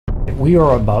We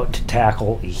are about to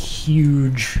tackle a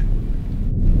huge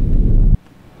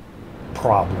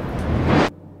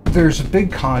problem. There's a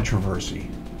big controversy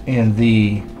in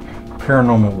the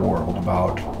paranormal world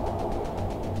about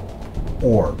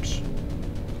orbs,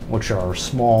 which are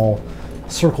small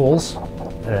circles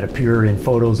that appear in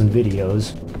photos and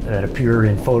videos,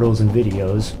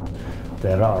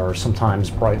 that are sometimes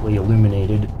brightly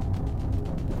illuminated,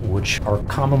 which are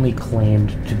commonly claimed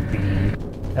to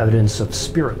be evidence of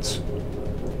spirits.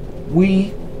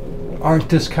 We aren't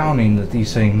discounting that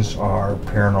these things are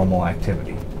paranormal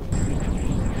activity.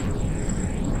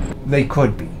 They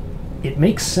could be. It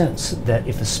makes sense that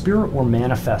if a spirit were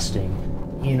manifesting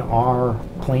in our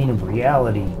plane of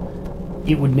reality,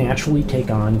 it would naturally take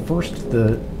on first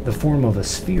the form of a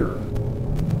sphere.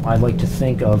 I like to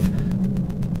think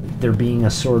of there being a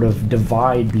sort of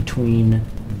divide between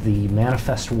the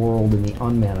manifest world and the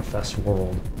unmanifest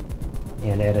world,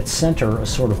 and at its center a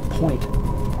sort of point,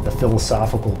 the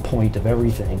philosophical point of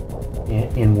everything,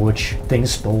 in which things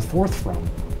spill forth from.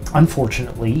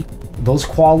 Unfortunately, those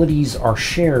qualities are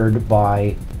shared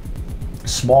by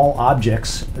small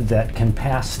objects that can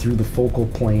pass through the focal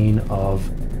plane of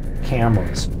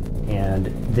cameras, and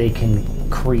they can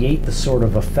create the sort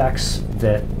of effects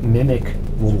that mimic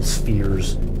little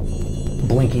spheres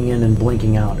blinking in and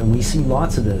blinking out. And we see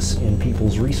lots of this in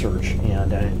people's research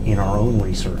and in our own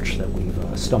research that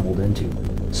we've stumbled into.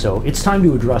 So it's time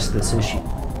to address this issue.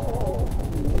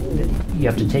 You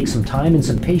have to take some time and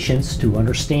some patience to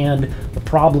understand the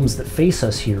problems that face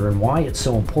us here and why it's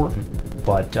so important.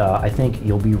 But I think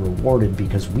you'll be rewarded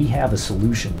because we have a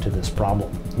solution to this problem.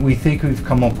 We think we've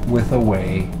come up with a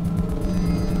way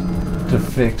to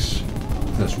fix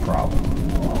this problem.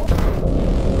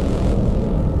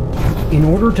 In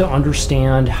order to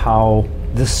understand how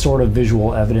this sort of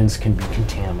visual evidence can be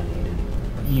contaminated,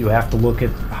 you have to look at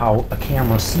how a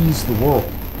camera sees the world.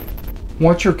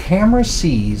 What your camera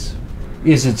sees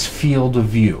is its field of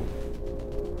view.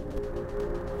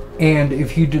 And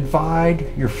if you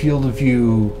divide your field of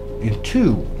view in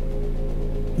two,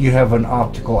 you have an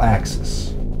optical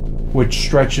axis, which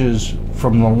stretches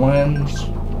from the lens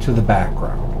to the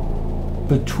background.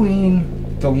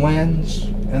 Between the lens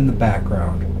and the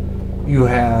background, you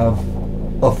have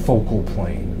a focal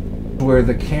plane where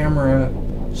the camera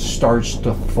starts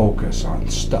to focus on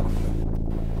stuff,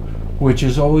 which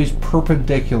is always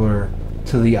perpendicular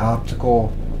to the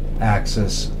optical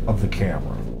axis of the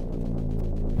camera.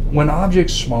 When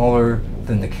objects smaller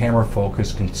than the camera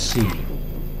focus can see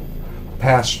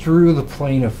pass through the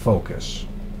plane of focus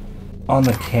on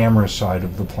the camera side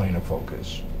of the plane of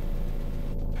focus,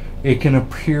 it can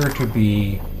appear to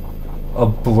be a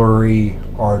blurry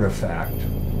artifact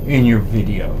in your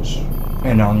videos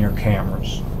and on your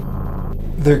cameras.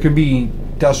 There could be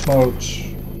dust motes,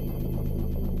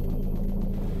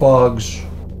 bugs,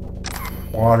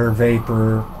 water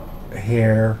vapor,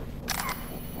 hair,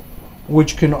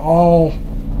 which can all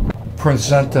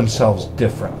present themselves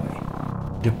differently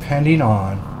depending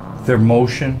on their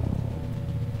motion,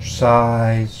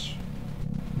 size,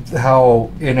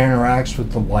 how it interacts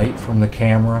with the light from the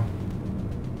camera,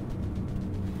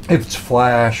 if it's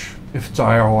flash, if it's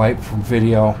IR light from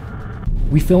video.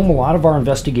 We film a lot of our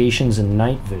investigations in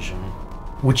night vision,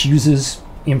 which uses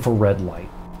infrared light.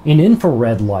 In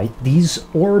infrared light, these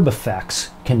orb effects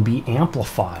can be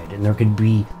amplified, and there could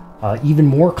be even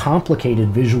more complicated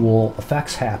visual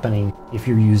effects happening if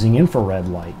you're using infrared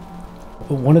light.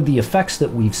 One of the effects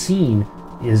that we've seen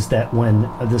is that when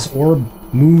this orb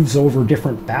moves over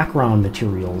different background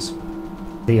materials,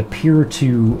 they appear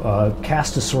to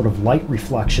cast a sort of light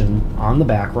reflection on the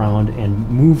background and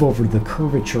move over the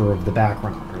curvature of the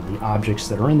background, or the objects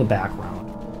that are in the background.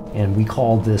 And we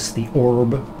call this the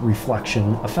orb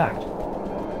reflection effect.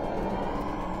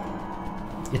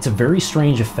 It's a very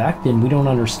strange effect, and we don't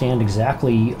understand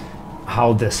exactly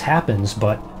how this happens,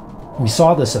 but we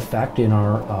saw this effect in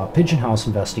our pigeon house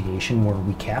investigation, where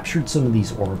we captured some of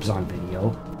these orbs on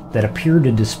video that appeared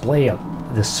to display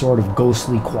this sort of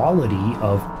ghostly quality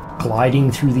of gliding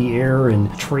through the air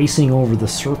and tracing over the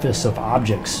surface of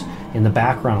objects in the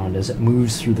background as it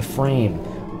moves through the frame.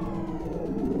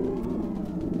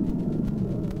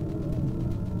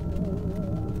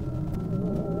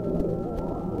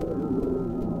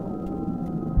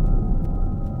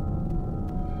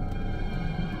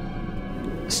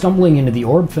 Stumbling into the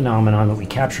orb phenomenon that we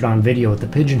captured on video at the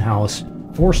pigeon house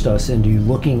forced us into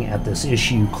looking at this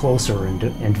issue closer and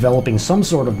developing some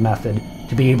sort of method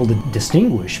to be able to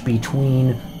distinguish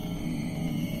between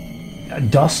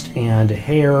dust and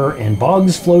hair and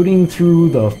bugs floating through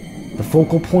the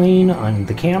focal plane on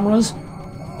the cameras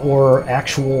or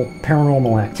actual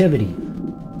paranormal activity.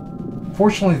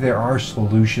 Fortunately, there are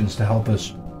solutions to help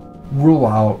us rule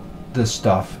out this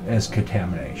stuff as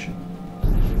contamination.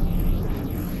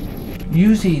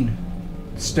 Using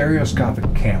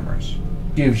stereoscopic cameras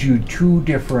gives you two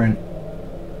different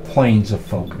planes of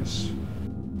focus.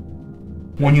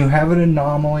 When you have an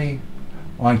anomaly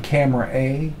on camera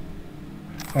A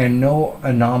and no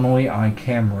anomaly on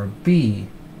camera B,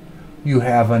 you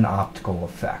have an optical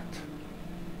effect.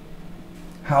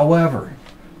 However,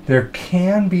 there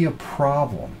can be a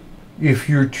problem if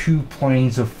your two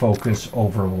planes of focus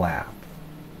overlap.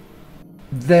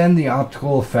 Then the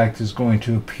optical effect is going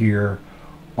to appear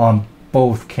on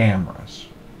both cameras,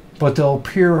 but they'll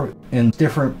appear in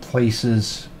different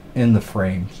places in the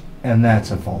frames, and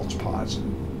that's a false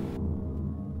positive.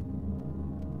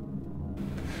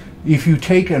 If you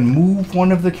take and move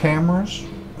one of the cameras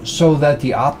so that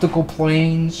the optical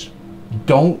planes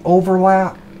don't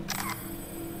overlap,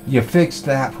 you fix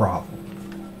that problem.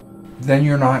 Then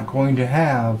you're not going to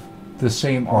have the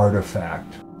same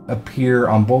artifact appear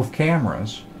on both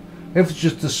cameras if it's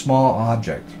just a small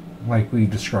object like we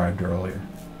described earlier.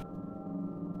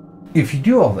 If you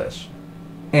do all this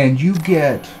and you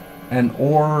get an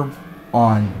orb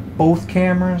on both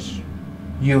cameras,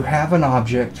 you have an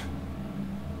object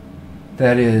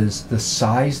that is the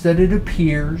size that it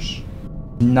appears,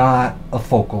 not a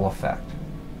focal effect.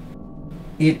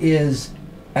 It is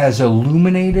as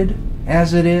illuminated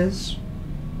as it is,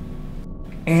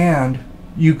 and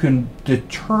you can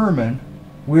determine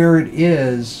where it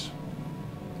is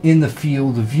in the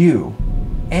field of view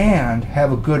and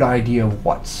have a good idea of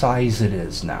what size it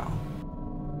is now.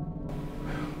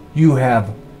 You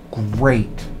have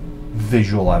great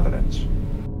visual evidence.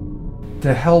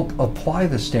 To help apply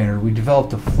the standard, we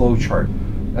developed a flowchart,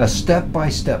 a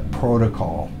step-by-step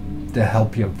protocol to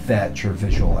help you vet your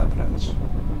visual evidence.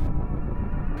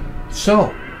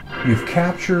 So, you've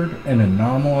captured an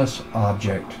anomalous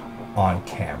object on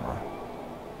camera.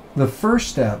 The first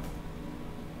step,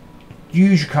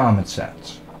 use your common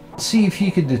sense. See if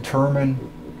you can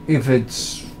determine if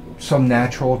it's some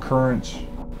natural occurrence,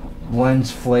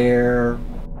 lens flare,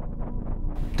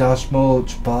 dust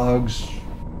motes, bugs,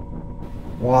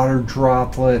 water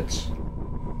droplets,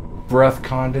 breath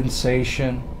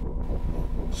condensation,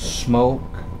 smoke,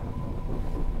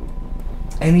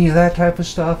 any of that type of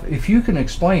stuff. If you can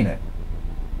explain it,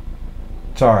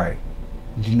 sorry,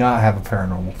 you do not have a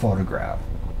paranormal photograph.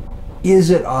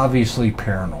 Is it obviously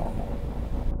paranormal?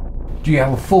 Do you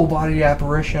have a full body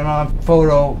apparition on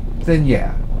photo? Then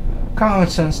yeah. Common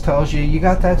sense tells you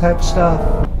got that type of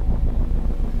stuff.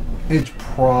 It's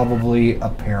probably a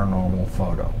paranormal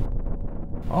photo.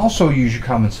 Also use your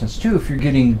common sense too. If you're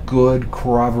getting good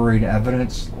corroborated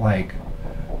evidence like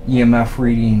EMF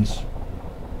readings,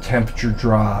 temperature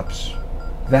drops,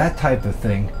 that type of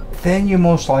thing, then you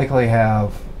most likely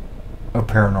have a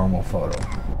paranormal photo.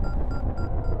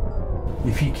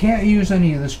 If you can't use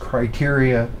any of this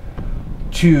criteria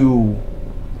to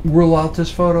rule out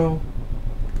this photo,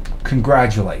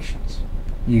 congratulations.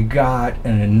 You got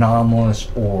an anomalous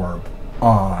orb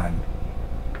on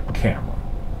camera.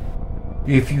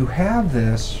 If you have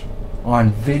this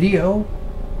on video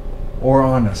or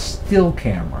on a still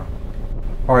camera,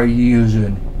 are you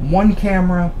using one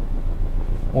camera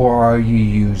or are you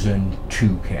using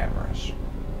two cameras?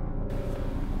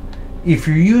 If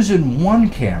you're using one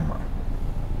camera,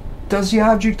 does the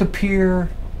object appear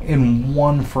in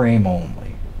one frame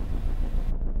only?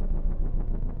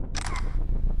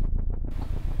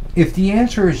 If the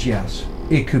answer is yes,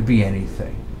 it could be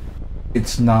anything.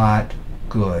 It's not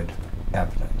good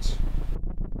evidence.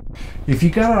 If you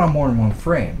got it on more than one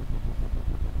frame,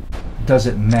 does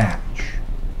it match?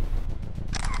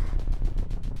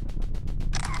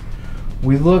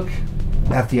 We look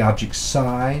at the object's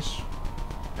size,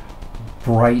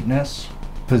 brightness,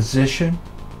 position,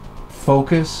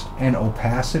 focus, and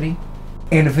opacity.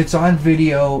 And if it's on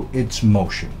video, it's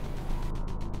motion.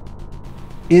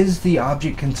 Is the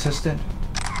object consistent?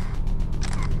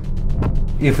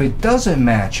 If it doesn't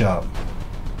match up,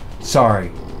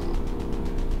 sorry,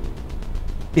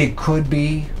 it could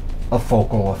be a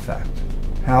focal effect.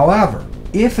 However,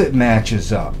 if it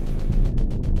matches up,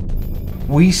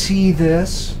 we see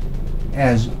this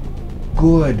as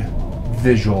good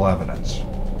visual evidence.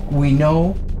 We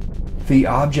know the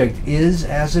object is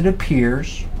as it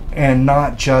appears and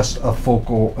not just a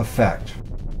focal effect.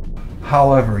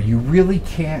 However, you really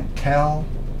can't tell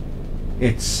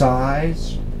its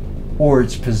size or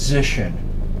its position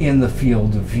in the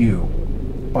field of view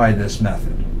by this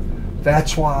method.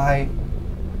 That's why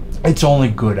it's only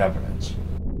good evidence.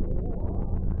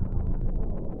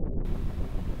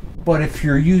 But if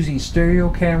you're using stereo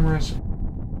cameras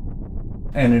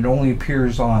and it only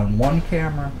appears on one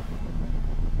camera,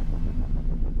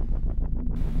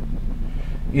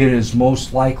 it is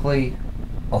most likely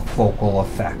a focal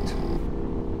effect.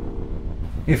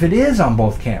 If it is on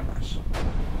both cameras,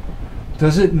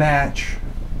 does it match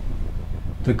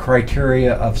the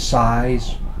criteria of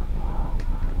size,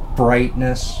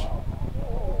 brightness,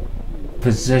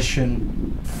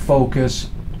 position, focus,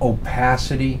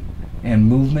 opacity, and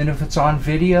movement if it's on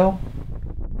video?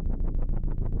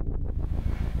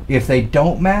 If they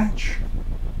don't match,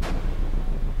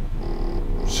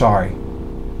 sorry,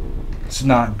 it's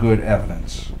not good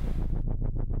evidence.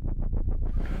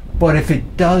 But if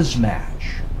it does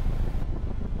match,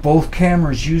 both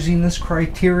cameras using this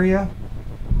criteria,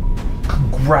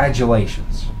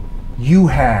 congratulations. You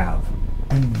have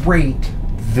great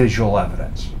visual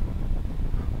evidence.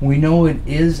 We know it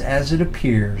is as it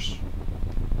appears,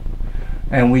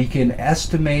 and we can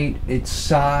estimate its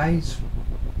size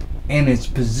and its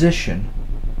position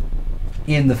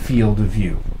in the field of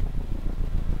view.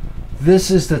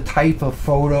 This is the type of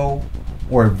photo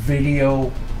or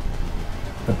video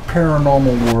the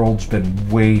paranormal world's been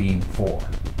waiting for.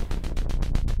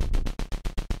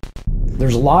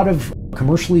 There's a lot of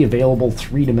commercially available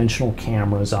three-dimensional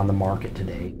cameras on the market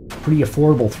today. Pretty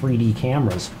affordable 3D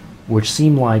cameras, which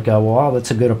seem like, well,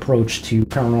 that's a good approach to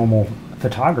paranormal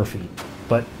photography.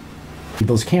 But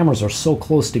those cameras are so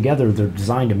close together, they're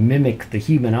designed to mimic the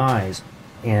human eyes,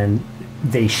 and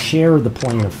they share the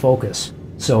plane of focus.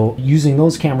 So using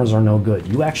those cameras are no good.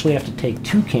 You actually have to take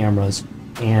two cameras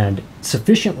and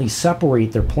sufficiently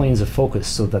separate their planes of focus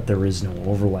so that there is no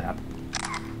overlap.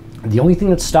 The only thing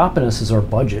that's stopping us is our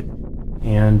budget.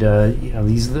 And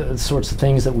these are the sorts of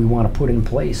things that we want to put in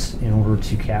place in order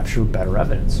to capture better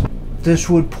evidence. This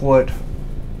would put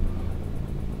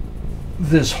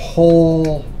this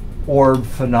whole orb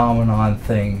phenomenon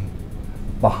thing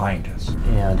behind us.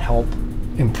 And help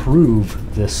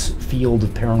improve this field of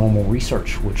paranormal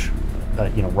research, which,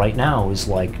 right now is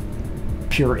like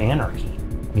pure anarchy.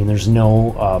 I mean, there's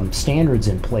no standards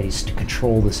in place to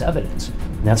control this evidence.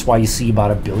 And that's why you see about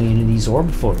 1 billion of these orb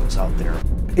photos out there.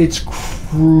 It's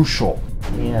crucial.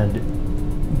 And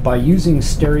by using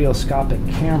stereoscopic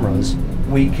cameras,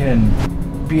 we can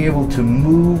be able to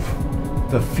move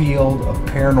the field of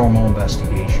paranormal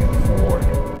investigation forward.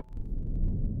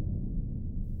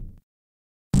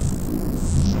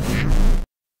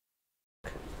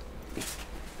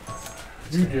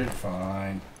 You did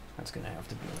fine. that's going to have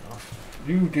to be enough.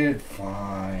 You did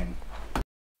fine.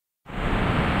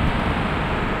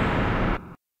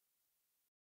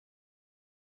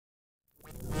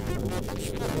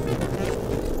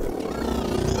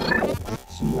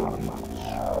 It's not much.